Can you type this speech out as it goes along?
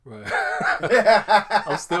Right.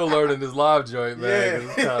 I'm still learning this live joint, man.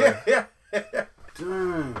 Yeah.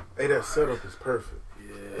 Kinda... Hey, that setup is perfect.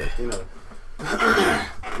 Yeah. You know,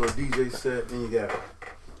 little DJ set, then you got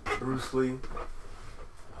Bruce Lee,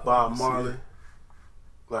 Bob Marley.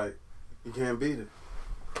 Like, you can't beat it.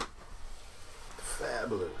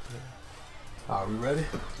 Fabulous. Are we ready?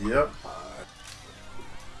 Yep.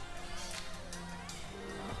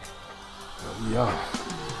 We are.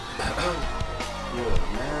 Yeah,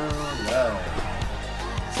 man,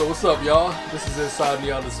 live. So what's up, y'all? This is Inside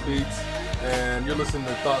Neon Speaks, and you're listening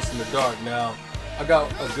to Thoughts in the Dark. Now, I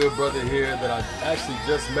got a good brother here that I actually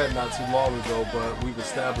just met not too long ago, but we've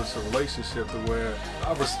established a relationship to where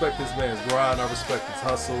I respect this man's grind, I respect his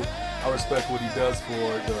hustle, I respect what he does for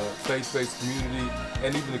the faith-based community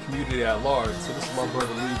and even the community at large. So this is my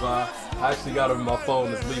brother Levi. I actually got him on my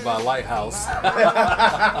phone as Levi Lighthouse.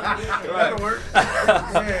 That'll work.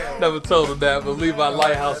 Yeah. Never told him that, but Levi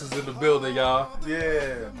Lighthouse is in the building, y'all.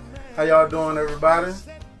 Yeah. How y'all doing, everybody?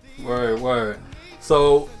 Word.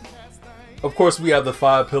 So, of course, we have the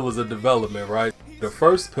 5 pillars of development, right? The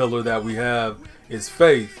first pillar that we have is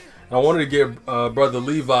faith. And I wanted to give Brother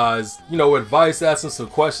Levi's, advice, ask him some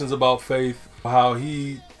questions about faith, how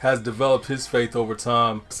he has developed his faith over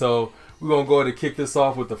time. So, we're going to go ahead and kick this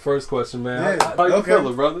off with the first question, man. Yeah. How you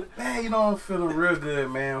feeling, brother? Man, I'm feeling real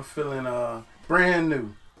good, man. I'm feeling brand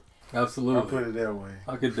new. Absolutely. I'll put it that way.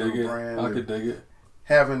 I could dig it.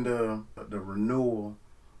 Having the renewal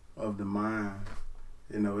of the mind.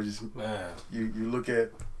 It just, man. You look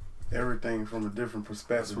at everything from a different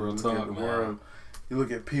perspective. Real You look talk, at the man. world. You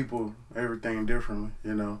look at people, everything differently,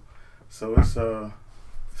 So it's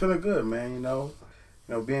feeling good, man,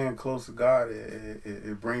 being close to God,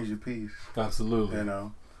 it brings you peace. Absolutely.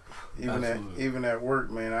 Even at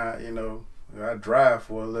work, man, I drive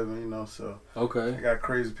for a living, so okay. I got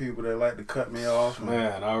crazy people that like to cut me off.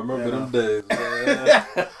 Man, I remember them days, man.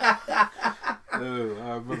 Dude,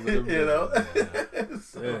 I remember them days.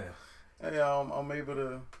 So, hey, I'm able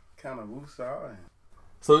to kind of woosah.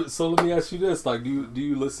 So let me ask you this: like, do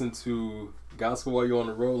you listen to gospel while you're on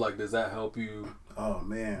the road? Like, does that help you? Oh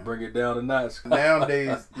man, bring it down a notch.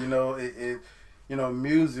 Nowadays,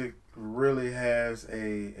 music really has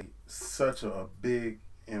such a big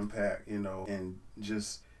impact, in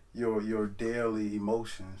just your daily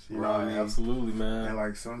emotions. You know what I mean? Absolutely, man. And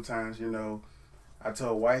like sometimes, I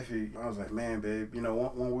told wifey, I was like, man, babe,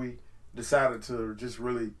 when we decided to just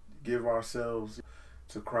really give ourselves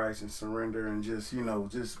to Christ and surrender and just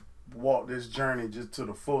walk this journey just to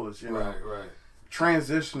the fullest, Right.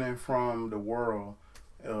 Transitioning from the world,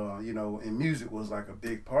 and music was like a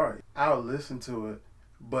big part. I would listen to it,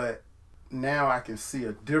 but now I can see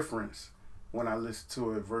a difference when I listen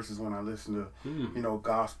to it versus when I listen to,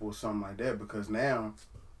 gospel or something like that, because now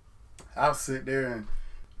I'll sit there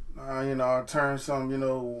and I'll turn some,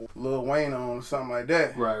 Lil Wayne on or something like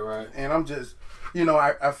that. Right. And I'm just,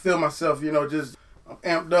 I feel myself, just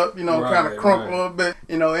amped up, kind of crunk a little bit.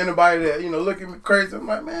 Anybody that, look at me crazy, I'm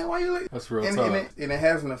like, man, why you look? That's real and it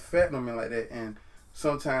has an effect on me like that. And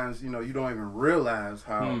sometimes, you don't even realize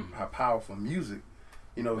how powerful music,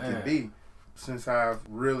 can be. Since I've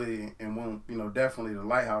really, definitely the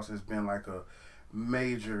Lighthouse has been like a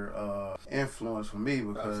major influence for me,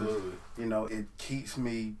 because absolutely. It keeps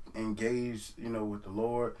me engaged with the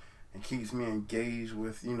Lord, and keeps me engaged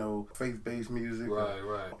with faith-based music,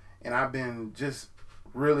 right. And I've been just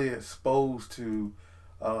really exposed to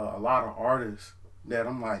a lot of artists that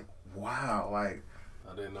I'm like, wow, like,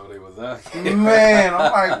 I didn't know they was that. Man,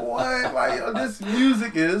 I'm like, what? Like, this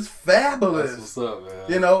music is fabulous. That's what's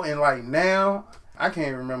up, man. And like now, I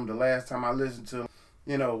can't remember the last time I listened to,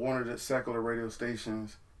 one of the secular radio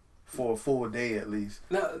stations for a full day at least.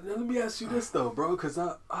 Now let me ask you this though, bro, because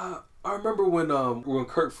I remember when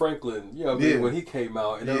Kirk Franklin, when he came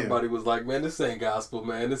out, and everybody was like, man, this ain't gospel,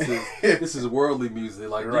 man. This is this is worldly music.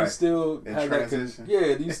 Like, do you still have transition? Do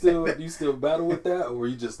you still battle with that, or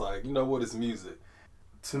you just like, what is music?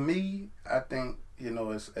 To me, I think,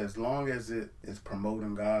 as long as it is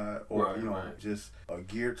promoting God, or, just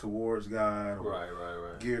geared towards God, or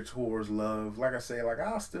right. geared towards love. Like I say, like,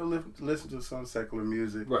 I'll still listen to some secular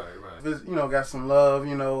music. Right. If it's, got some love,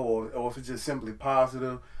 or if it's just simply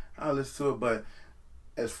positive, I'll listen to it. But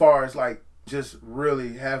as far as, like, just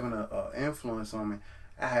really having an influence on me,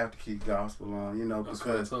 I have to keep gospel on, That's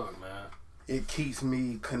because talk, man. It keeps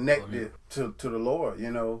me connected to the Lord,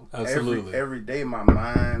 Absolutely. Every day my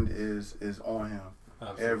mind is on Him.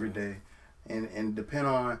 Absolutely. Every day. And depend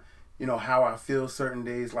on, how I feel certain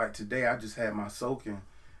days. Like today, I just had my soaking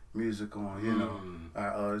music on,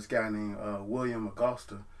 this guy named William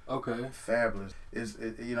Augusta. Okay. Fabulous.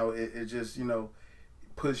 It just,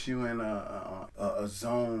 puts you in a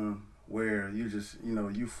zone where you just,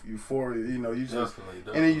 euphoria, you just,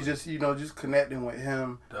 Definitely. and then you just, just connecting with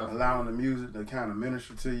him, Definitely. allowing the music to kind of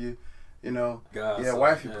minister to you, God, Yeah,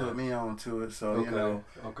 wifey put me on to it, so,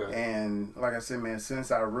 Okay. And like I said, man,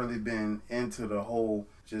 since I really been into the whole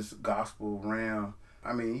just gospel realm,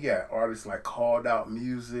 I mean, you got artists like Called Out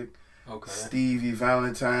Music, Stevie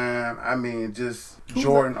Valentine. I mean, just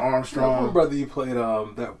Jordan Armstrong. What brother you played?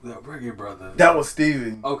 That reggae brother. That was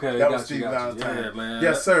Stevie. Okay, that was Stevie Valentine. Yeah, man.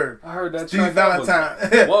 Yes, sir. I heard that. Stevie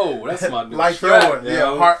Valentine. Whoa, that's my new like track, yours.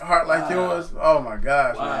 Yeah, heart like yours. Oh my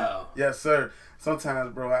gosh, wow. Man. Yes, sir.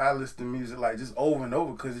 Sometimes, bro, I listen to music like just over and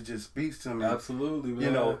over because it just speaks to me. Absolutely,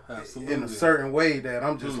 man. Absolutely. In a certain way that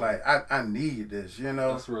I'm just like, I need this,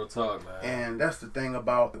 That's real talk, man. And that's the thing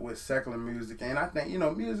about with secular music. And I think,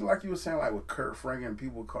 music like you were saying, like with Kurt Franklin,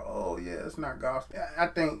 people call, oh yeah, it's not gospel. I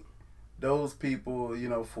think those people,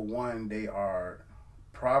 for one, they are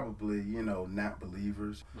probably, not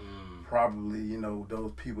believers. Probably,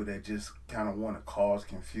 those people that just kind of want to cause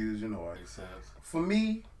confusion or. Makes sense. For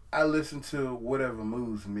me, I listen to whatever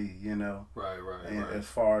moves me, Right. And as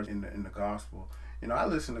far as in the gospel, I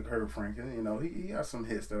listen to Kurt Franklin. He got some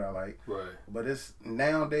hits that I like. Right. But it's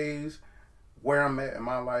nowadays where I'm at in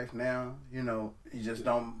my life now. He just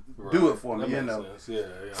don't do it for me. That makes sense.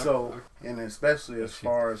 Yeah. So and especially as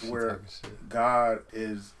far as where God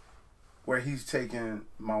is, where He's taking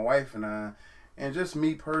my wife and I, and just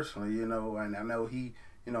me personally. And I know He,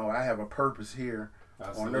 I have a purpose here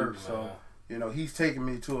on earth. So. He's taking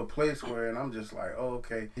me to a place where, and I'm just like, oh,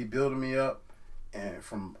 okay. He building me up, and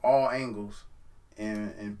from all angles,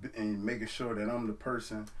 and making sure that I'm the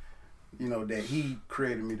person, that He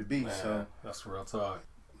created me to be. Man, so that's real talk.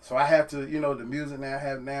 So I have to, the music that I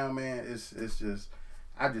have now, man. It's just,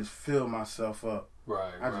 I just fill myself up.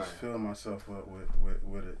 Right. I just fill myself up with it,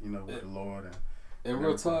 with the Lord and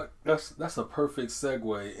real talk. That's a perfect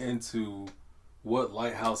segue into what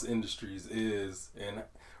Lighthouse Industries is and.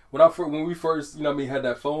 When we first, had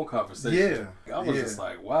that phone conversation, I was just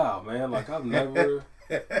like, wow, man, like I've never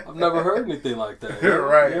heard anything like that.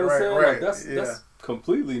 Right, you know what I'm saying? Right. Like that's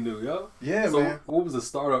completely new, yo. Yeah, so man. What was the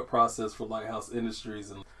startup process for Lighthouse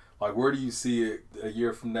Industries, and like where do you see it a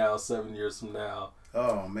year from now, 7 years from now?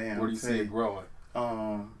 Oh man, where do you see it growing?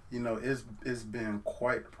 It's been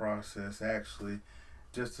quite the process actually.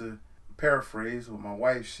 Just to paraphrase with my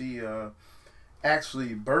wife, she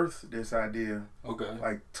actually birthed this idea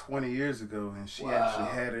like 20 years ago, and she actually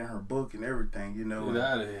had it in her book and everything, Get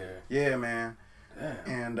out of here. Yeah, man.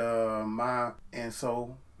 Damn. And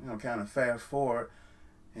so kind of fast forward,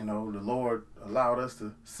 the Lord allowed us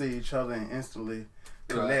to see each other and instantly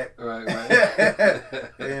connect. Right.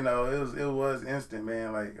 It was instant,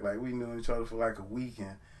 man. Like we knew each other for like a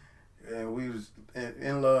weekend, and we was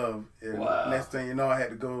in love. And next thing you know, I had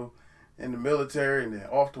to go in the military and then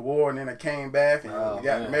off to war, and then I came back and we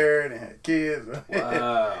got married and had kids.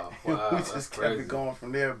 Wow. We just kept it going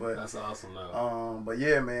from there. But that's awesome though. But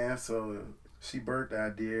yeah, man, so she birthed the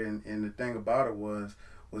idea, and the thing about it was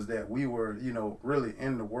that we were, really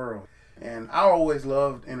in the world. And I always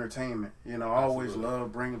loved entertainment. I always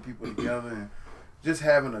loved bringing people together and just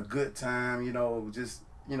having a good time, just,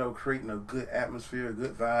 creating a good atmosphere, a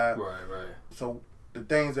good vibe. Right. So the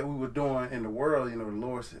things that we were doing in the world, the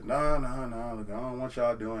Lord said, no, look, I don't want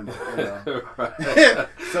y'all doing that, Right.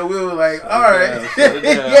 So we were like, all right.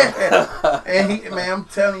 Yeah. And he, man, I'm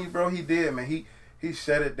telling you, bro, he did, man. He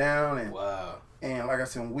shut it down. And and like I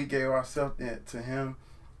said, when we gave ourselves to Him,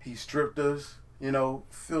 He stripped us,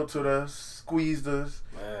 filtered us, squeezed us.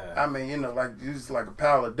 Man. I mean, like it was like a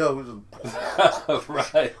pile of dough. It was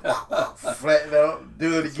right. Flatten out,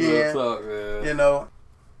 do it again. Talk, man.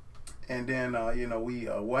 And then, we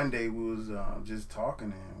one day we was just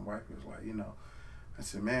talking, and wife was like, I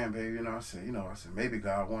said, man, baby, I said, maybe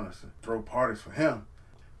God want us to throw parties for Him.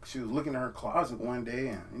 She was looking in her closet one day,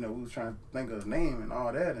 and, we was trying to think of a name and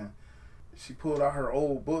all that, and she pulled out her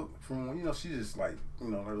old book from when, she just like, her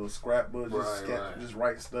little scrapbook, just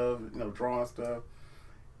write stuff, drawing stuff.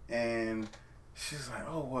 And she's like,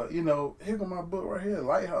 oh, well, here go my book right here,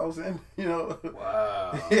 Lighthouse, and,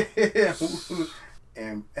 Wow.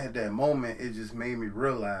 And at that moment, it just made me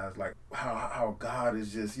realize, like, how God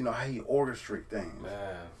is just, how He orchestrates things.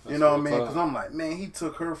 Man, you know what I mean? Because I'm like, man, He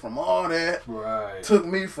took her from all that. Right. Took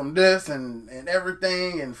me from this and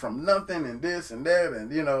everything, and from nothing and this and that. And,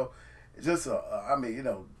 just,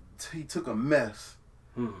 He took a mess.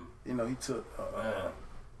 He took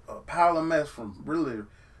a pile of mess from really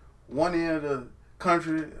one end of the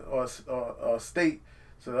country or state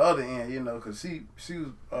So the other end, you know, because she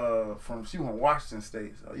was from Washington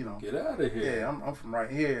State, so you know. Get out of here. Yeah, I'm from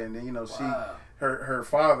right here, and then you know Wow. her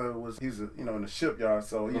father he's you know in the shipyard,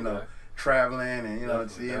 so you know traveling, and you know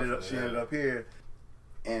she ended up here,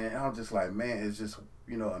 and I'm just like, man, it's just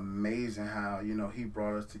you know amazing how you know he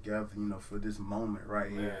brought us together, you know, for this moment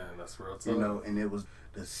right here. Man, that's real tough. You know, and it was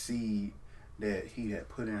the seed that he had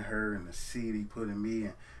put in her, and the seed he put in me,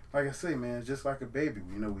 and like I say, man, it's just like a baby.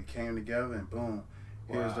 You know, we came together, and boom.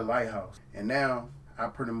 Here's the lighthouse, and now I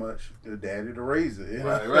pretty much the daddy to raise it. You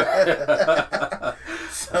know? Right.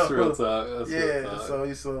 So, that's real talk. That's real talk. So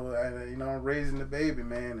you know I'm raising the baby,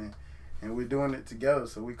 man, and we're doing it together.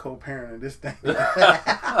 So we co-parenting this thing.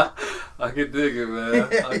 I can dig it, man.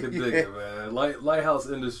 I can dig it, man. Lighthouse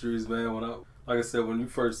Industries, man. Like I said, when you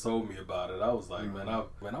first told me about it, I was like, man, I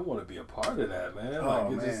want to be a part of that, man.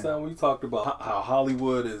 Like it just sounded when you talked about how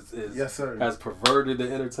Hollywood is yes, sir. has perverted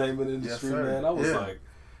the entertainment industry, yes, man. I was like,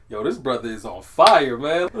 yo, this brother is on fire,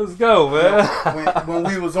 man. Let's go, man. when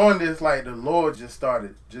we was on this, like the Lord just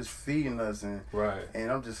started just feeding us, and right.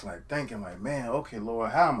 And I'm just like thinking, like, man, okay,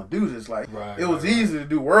 Lord, how I'm gonna do this? Like, right, it was easy to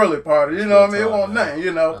do worldly party, you know what I mean? It wasn't nothing,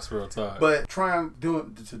 you know. That's real time. But trying to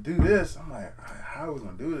do this, I'm like, how are we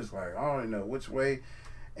gonna do this? Like, I don't even know which way.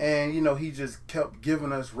 And you know, he just kept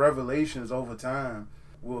giving us revelations over time.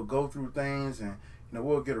 We'll go through things, and you know,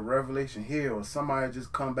 we'll get a revelation here, or somebody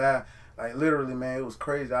just come by. Like literally, man, it was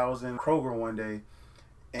crazy. I was in Kroger one day,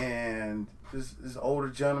 and this older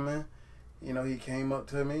gentleman, you know, he came up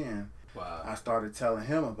to me, and I started telling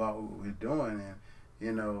him about what we're doing, and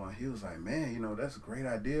you know, he was like, man, you know, that's a great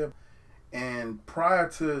idea. And prior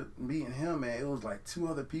to meeting him, man, it was like two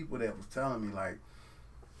other people that was telling me, like,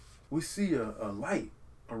 we see a light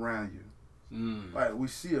around you, like we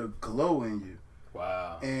see a glow in you.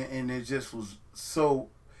 Wow. And it just was so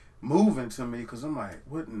moving to me, because I'm like,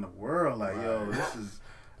 what in the world? Like, yo, this is,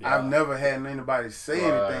 I've never had anybody say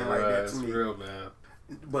anything like that to me. Real, man.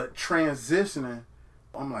 But transitioning,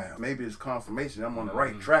 I'm like, maybe it's confirmation. I'm on the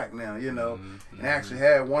right track now, you know. And I actually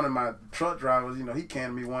had one of my truck drivers, you know, he came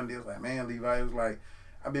to me one day, was like, man, Levi, he was like,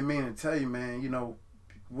 I've been meaning to tell you, man, you know,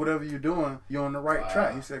 whatever you're doing, you're on the right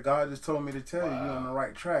track. He said, God just told me to tell you, you're on the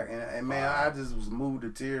right track. And man, I just was moved to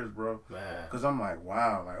tears, bro. Man. Because I'm like,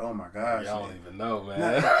 wow, like, oh my gosh. Y'all don't even know,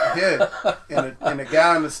 man. Yeah. And the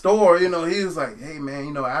guy in the store, you know, he was like, hey, man,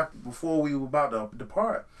 you know, before we were about to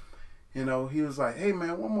depart, you know, he was like, hey,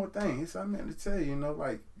 man, one more thing. He said, I meant to tell you, you know,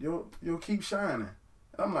 like, you'll keep shining.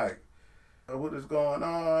 And I'm like, what is going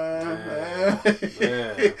on, man?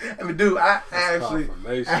 I mean, dude, I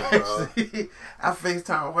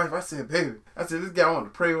FaceTime my wife. I said, baby, this guy wanted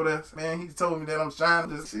to pray with us. Man, he told me that I'm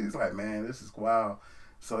shining. She's like, man, this is wild.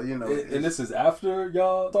 So, you know. And this is after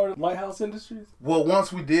y'all started Lighthouse Industries? Well,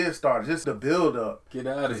 once we did start, just the build up. Get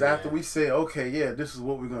out of here. Because after we said, okay, yeah, this is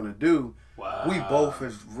what we're going to do. Wow. We both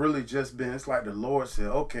has really just been, it's like the Lord said,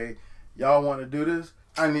 okay, y'all want to do this?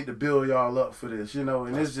 I need to build y'all up for this, you know.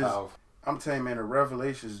 And that's it's just, powerful. I'm telling you, man, the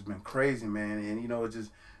revelation has been crazy, man. And, you know, it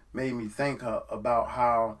just made me think about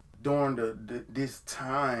how during this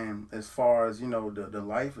time, as far as, you know, the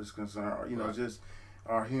life is concerned, you know, just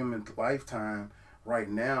our human lifetime right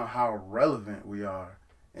now, how relevant we are.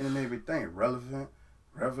 And it made me think, relevant,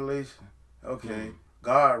 revelation. Okay,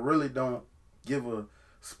 God really don't give a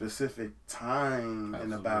specific time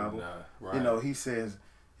in the Bible. Right. You know, he says,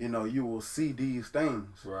 you know, you will see these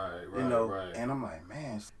things. Right, you know, and I'm like,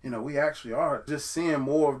 man, you know, we actually are just seeing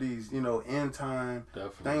more of these, you know, end time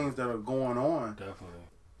things that are going on. Definitely.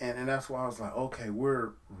 And that's why I was like, okay,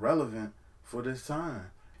 we're relevant for this time.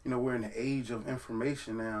 You know, we're in the age of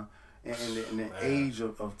information now, and in the age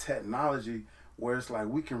of technology, where it's like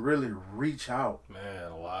we can really reach out.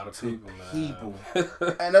 Man, a lot of people.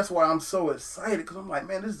 And that's why I'm so excited, because I'm like,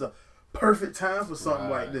 man, this is a perfect time for something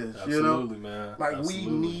like this. Absolutely, you know, man. Like we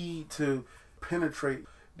need to penetrate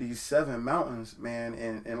these 7 mountains, man.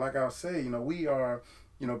 And like I say, you know, we are,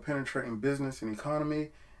 you know, penetrating business and economy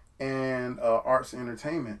and arts and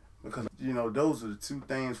entertainment, because, you know, those are the two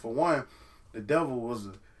things. For one, the devil was,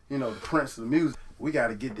 you know, the prince of the music. We got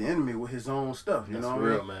to get the enemy with his own stuff. You know what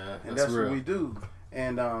I mean? Man. And that's what we do.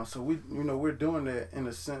 And so we, you know, we're doing that in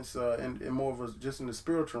a sense, in more of a, just in the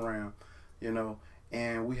spiritual realm, you know.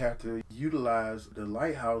 And we have to utilize the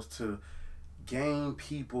lighthouse to gain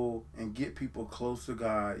people and get people close to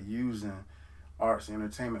God using arts and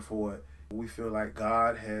entertainment for what we feel like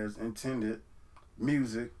God has intended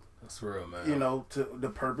music. That's real, man. You know, to the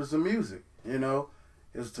purpose of music, you know,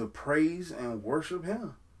 is to praise and worship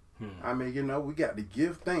Him. I mean, you know, we got to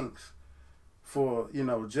give thanks for, you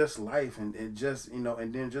know, just life and just, you know,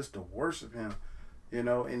 and then just to worship Him, you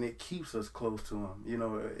know, and it keeps us close to Him, you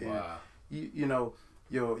know. And you know,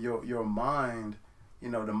 your mind, you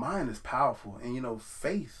know, the mind is powerful, and you know,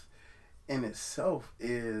 faith in itself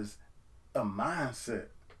is a mindset.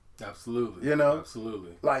 Absolutely. You know?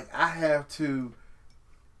 Absolutely. Like, I have to,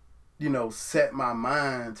 you know, set my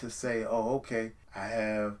mind to say, oh, okay, I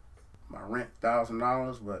have my rent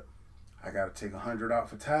 $1,000, but I got to take 100 out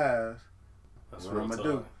for tithes. That's what I'm going to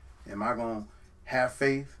do. Am I going to have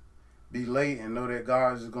faith, be late, and know that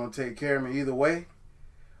God is going to take care of me either way?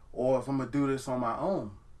 Or if I'm going to do this on my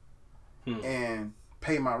own and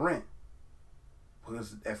pay my rent?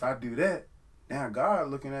 Because if I do that, now God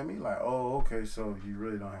looking at me like, oh, okay, so you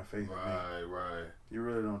really don't have faith in me. Right. You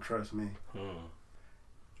really don't trust me.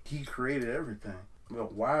 He created everything.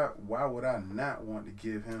 Well, why would I not want to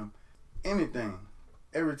give him anything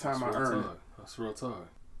every time I earn it? That's real talk.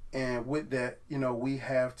 And with that, you know, we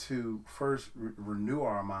have to first renew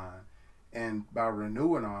our mind. And by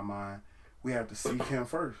renewing our mind, we have to seek him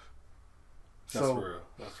first. That's real.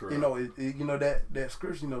 That's real. You know, you know that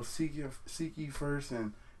scripture, you know, seek ye first,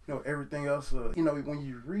 and you know, everything else. You know, when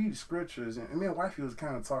you read scriptures, and me and wifey was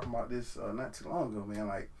kind of talking about this not too long ago, man.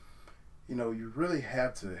 Like, you know, you really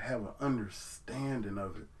have to have an understanding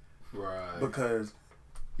of it, right? Because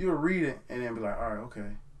you'll read it and then be like, all right, okay,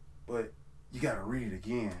 but you got to read it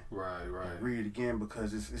again, right? Read it again,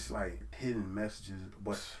 because it's like hidden messages,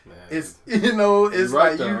 but man, it's, you know, it's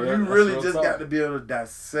right like though, you really just got to be able to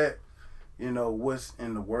dissect, you know, what's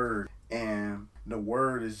in the word. And the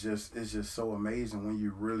word is just so amazing when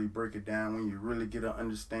you really break it down, when you really get an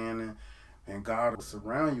understanding, and God will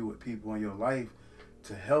surround you with people in your life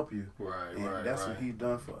to help you. Right. That's what He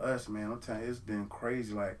done for us, man. I'm telling you, it's been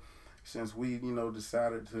crazy. Like, since we, you know,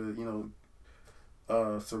 decided to, you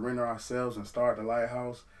know, surrender ourselves and start the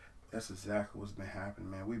Lighthouse, that's exactly what's been happening,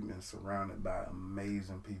 man. We've been surrounded by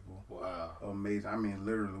amazing people. Wow. Amazing. I mean,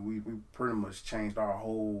 literally, we pretty much changed our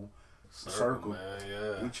whole circle. Man,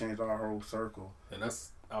 yeah. We changed our whole circle. And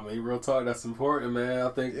that's, I mean, real talk, that's important, man. I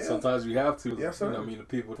think sometimes you have to. Yes, sir. You know, I mean, the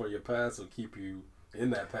people from your past will keep you in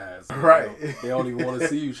that past. Right. You know, they don't even want to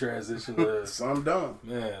see you transition to. Some don't.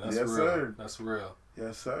 Man, that's yes, real. Sir. That's real.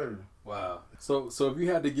 Yes, sir. Wow. So if you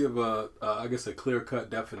had to give I guess a clear-cut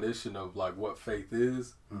definition of like what faith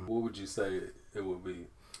is, what would you say it would be?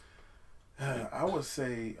 I would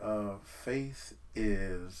say faith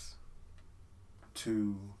is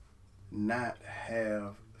to not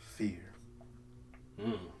have fear.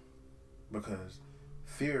 Because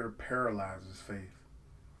fear paralyzes faith.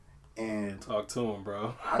 And talk to him,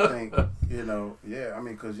 bro. I think, you know, yeah, I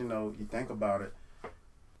mean, because, you know, you think about it,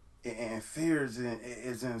 and fear is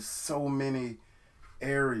in so many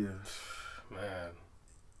areas. Man.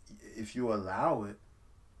 If you allow it,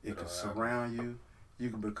 it can surround you. You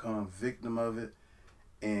can become victim of it,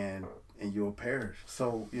 and you'll perish.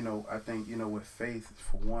 So, you know, I think, you know, with faith,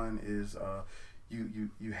 for one, is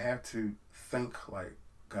you have to think like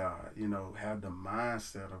God, you know, have the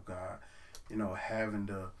mindset of God, you know, having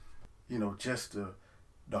the, you know, just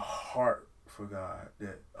the heart for God,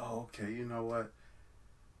 that, oh, okay, you know what,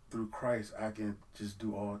 through Christ, I can just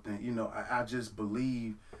do all things. You know, I just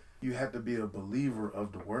believe. You have to be a believer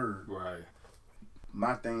of the word. Right.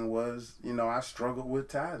 My thing was, you know, I struggled with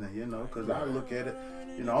tithing, you know, because I look at it,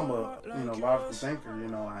 you know, I'm a, you know, logical thinker, you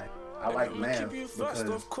know, I like math because I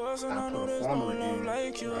put a formula in and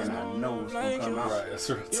I know it's going to come out. Right, that's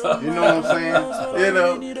right. You know what I'm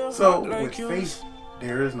saying? You know, so with faith,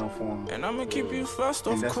 there is no formula. And I'm going to keep you first,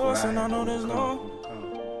 of course, and I know there's no...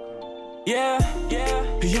 Yeah.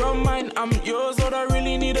 You're mine, I'm yours, but I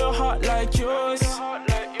really need a heart like yours.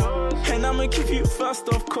 And I'ma keep you first,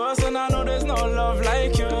 of course, and I know there's no love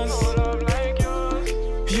like yours.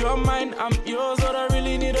 You're mine, I'm yours, but I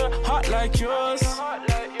really need a heart like yours.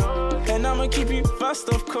 And I'ma keep you first,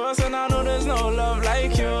 of course, and I know there's no love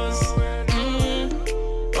like yours.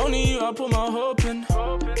 Only you I put my hope in.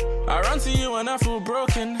 I run to you when I feel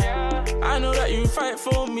broken. I know that you fight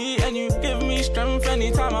for me and you give me strength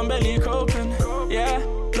anytime I'm barely coping. Yeah,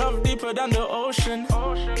 love deeper than the ocean.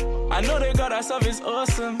 I know the God I serve is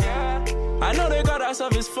awesome. I know the God I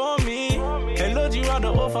serve is for me. And Lord, you are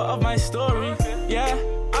the author of my story. Yeah,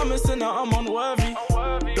 I'm a sinner, I'm unworthy.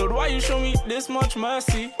 Lord, why you show me this much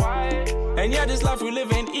mercy? And yeah, this life we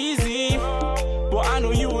live ain't easy, but I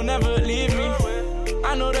know you will never leave me.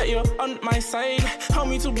 I know that you're on my side. Help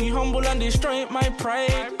me to be humble and destroy my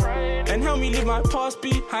pride. And help me leave my past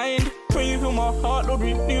behind. Pray you heal my heart, Lord,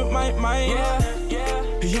 renew my mind.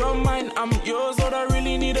 Yeah. You're mine, I'm yours, Lord, I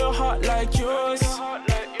really need a heart like yours.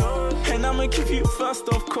 And I'ma keep you first,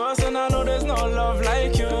 of course, and I know there's no love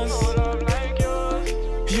like yours.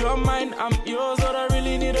 You're mine, I'm yours, Lord, I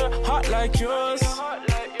really need a heart like yours.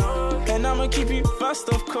 And And I'ma keep you first,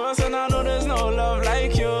 of course. And I know there's no love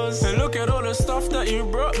like yours. And look at all the stuff that you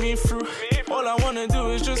brought me through. All I wanna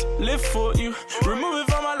do is just live for you. Remove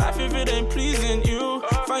it from my life if it ain't pleasing you.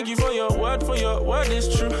 Thank you for your word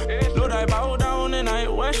is true. Lord, I bow down and I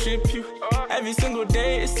worship you. Every single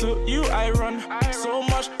day it's to you I run. So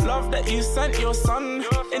much love that you sent your son.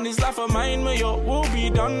 In this life of mine, may your will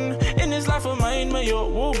be done. In this life of mine, may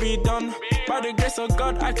your will be done. By the grace of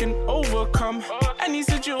God, I can overcome any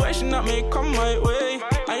situation that may come my way.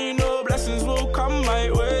 I know blessings will come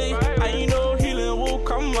my way. I know healing will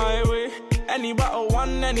come my way. Any battle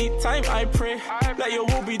won, anytime I pray. Let your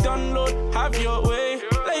will be done, Lord, have your way.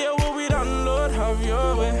 Let your will be done, Lord, have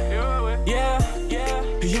your way. Yeah, yeah.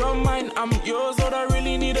 You're mine, I'm yours. Lord, I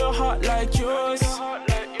really need a heart like yours.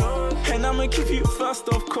 And I'ma keep you first,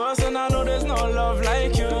 of course. And I know there's no love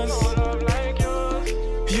like yours.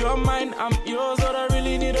 You're mine, I'm yours. Lord, I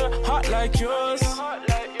really need a heart like yours.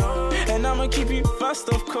 And I'ma keep you first,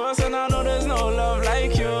 of course. And I know there's no love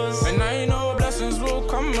like yours. And I know blessings will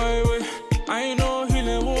come my way. I know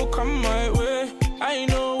healing will come my way. I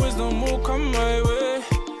know wisdom will come my way.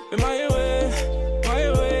 My way,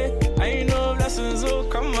 my way. I know blessings will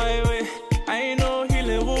come my way. I know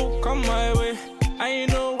healing will come my way. I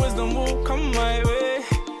know wisdom will come my way.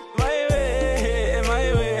 My way,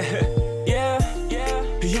 my way. Yeah, yeah.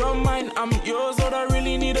 You're mine, I'm yours. Lord, I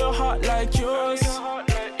really need a heart like yours.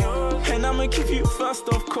 And I'ma keep you first,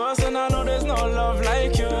 of course. And I know there's no love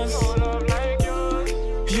like yours.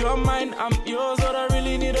 You're mine, I'm yours. Lord, I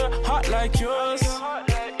really need a heart like yours.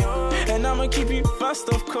 And I'ma keep you first,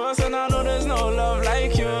 of course. And I know there's no love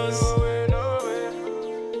like yours.